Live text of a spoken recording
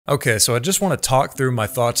Okay, so I just want to talk through my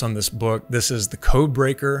thoughts on this book. This is The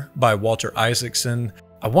Codebreaker by Walter Isaacson.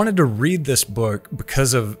 I wanted to read this book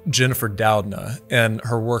because of Jennifer Doudna and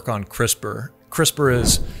her work on CRISPR. CRISPR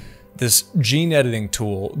is this gene editing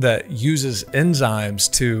tool that uses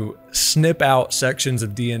enzymes to snip out sections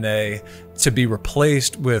of DNA to be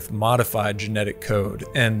replaced with modified genetic code.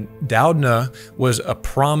 And Doudna was a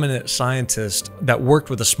prominent scientist that worked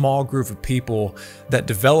with a small group of people that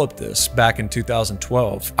developed this back in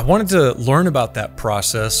 2012. I wanted to learn about that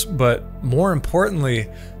process, but more importantly,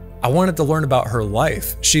 I wanted to learn about her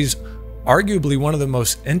life. She's arguably one of the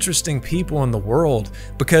most interesting people in the world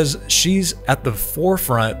because she's at the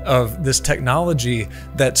forefront of this technology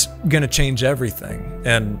that's going to change everything.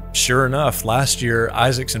 And sure enough, last year,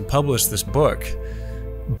 Isaacson published this book.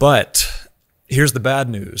 But here's the bad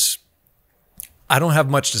news. I don't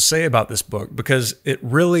have much to say about this book because it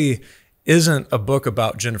really isn't a book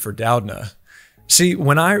about Jennifer Doudna. See,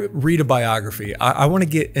 when I read a biography, I want to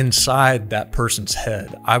get inside that person's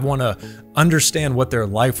head. I want to understand what their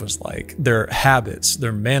life was like, their habits,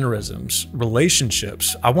 their mannerisms,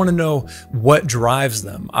 relationships. I want to know what drives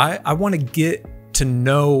them. I want to get to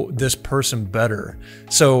know this person better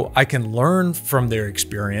so I can learn from their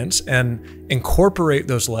experience and incorporate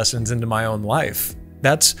those lessons into my own life.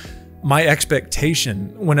 That's my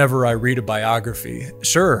expectation whenever I read a biography.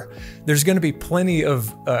 Sure, there's going to be plenty of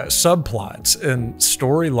subplots and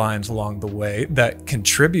storylines along the way that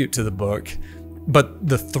contribute to the book, but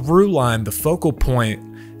the through line, the focal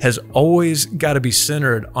point, has always got to be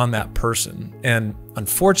centered on that person. And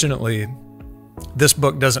unfortunately, this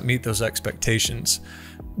book doesn't meet those expectations.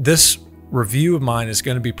 This review of mine is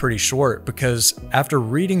going to be pretty short because after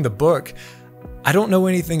reading the book, I don't know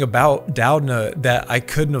anything about Doudna that I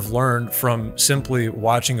couldn't have learned from simply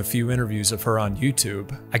watching a few interviews of her on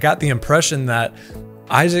YouTube. I got the impression that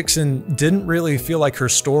Isaacson didn't really feel like her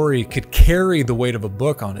story could carry the weight of a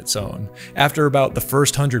book on its own. After about the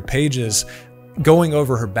first 100 pages, going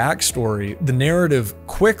over her backstory, the narrative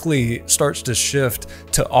quickly starts to shift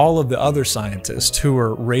to all of the other scientists who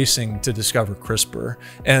are racing to discover CRISPR.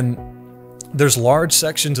 And there's large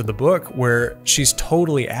sections of the book where she's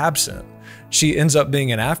totally absent. She ends up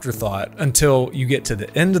being an afterthought until you get to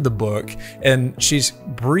the end of the book, and she's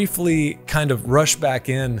briefly kind of rushed back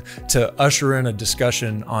in to usher in a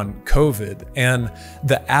discussion on COVID and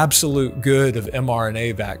the absolute good of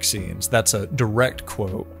mRNA vaccines. That's a direct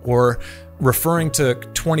quote. Or referring to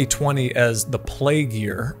 2020 as the plague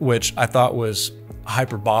year, which I thought was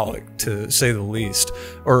hyperbolic to say the least,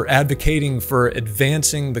 or advocating for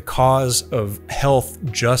advancing the cause of health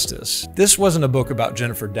justice. This wasn't a book about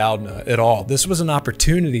Jennifer Doudna at all. This was an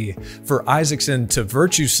opportunity for Isaacson to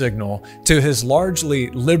virtue signal to his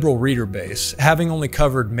largely liberal reader base. Having only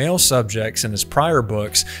covered male subjects in his prior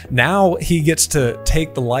books, now he gets to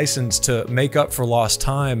take the license to make up for lost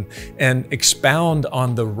time and expound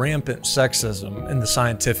on the rampant sexism in the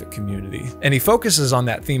scientific community. And he focuses on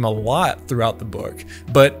that theme a lot throughout the book.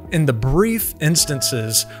 But in the brief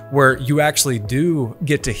instances where you actually do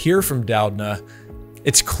get to hear from Doudna,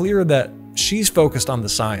 it's clear that she's focused on the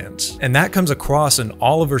science. And that comes across in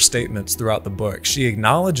all of her statements throughout the book. She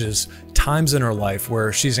acknowledges times in her life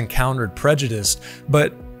where she's encountered prejudice,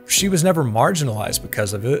 but she was never marginalized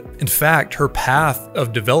because of it. In fact, her path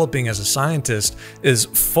of developing as a scientist is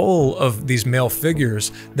full of these male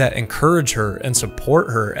figures that encourage her and support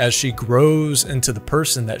her as she grows into the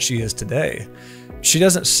person that she is today. She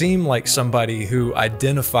doesn't seem like somebody who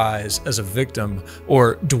identifies as a victim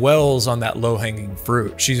or dwells on that low-hanging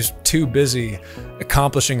fruit. She's too busy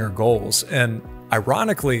accomplishing her goals. And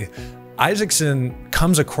ironically, Isaacson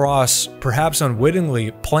comes across, perhaps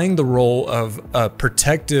unwittingly, playing the role of a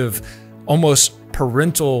protective, almost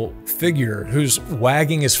parental figure who's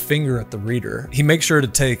wagging his finger at the reader. He makes sure to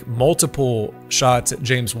take multiple shots at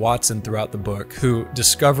James Watson throughout the book, who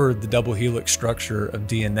discovered the double helix structure of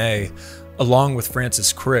DNA, along with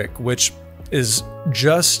Francis Crick, which is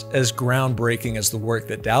just as groundbreaking as the work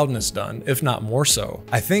that Doudna's done, if not more so.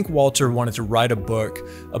 I think Walter wanted to write a book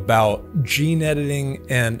about gene editing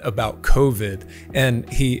and about COVID, and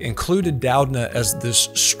he included Doudna as this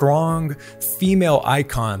strong female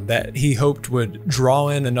icon that he hoped would draw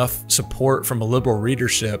in enough support from a liberal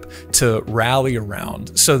readership to rally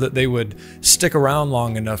around so that they would stick around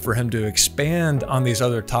long enough for him to expand on these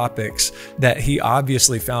other topics that he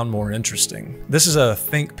obviously found more interesting. This is a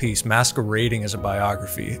think piece masquerading as a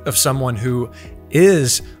biography of someone who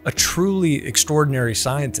is a truly extraordinary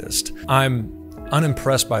scientist. I'm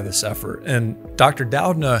unimpressed by this effort, and Dr.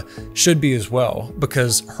 Doudna should be as well,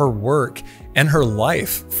 because her work and her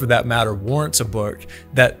life, for that matter, warrants a book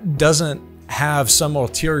that doesn't have some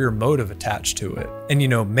ulterior motive attached to it. And you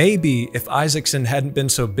know, maybe if Isaacson hadn't been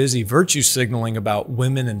so busy virtue signaling about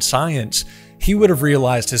women and science, he would have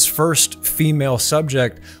realized his first female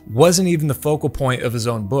subject wasn't even the focal point of his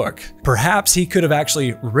own book. Perhaps he could have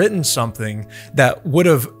actually written something that would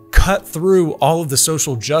have cut through all of the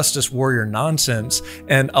social justice warrior nonsense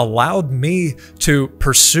and allowed me to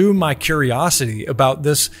pursue my curiosity about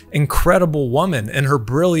this incredible woman and her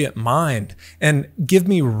brilliant mind, and give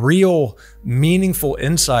me real, meaningful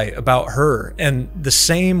insight about her, and the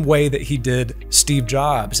same way that he did Steve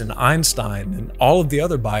Jobs and Einstein and all of the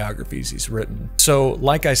other biographies he's written. So,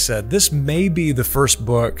 like I said, this may be the first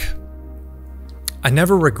book. I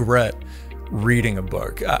never regret reading a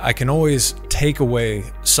book. I can always take away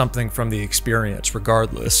something from the experience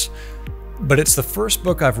regardless, but it's the first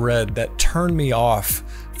book I've read that turned me off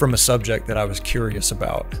from a subject that I was curious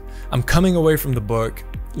about. I'm coming away from the book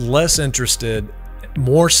less interested,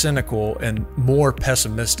 more cynical, and more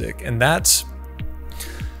pessimistic, and that's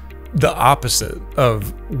the opposite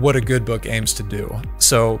of what a good book aims to do.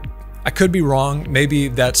 So I could be wrong. Maybe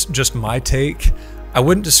that's just my take. I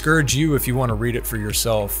wouldn't discourage you if you want to read it for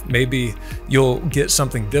yourself. Maybe you'll get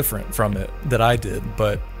something different from it that I did,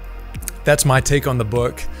 but that's my take on the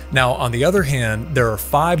book. Now, on the other hand, there are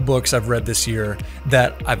 5 books I've read this year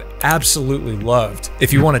that I've absolutely loved.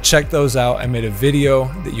 If you want to check those out, I made a video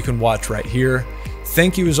that you can watch right here.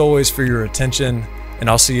 Thank you as always for your attention, and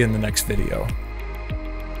I'll see you in the next video.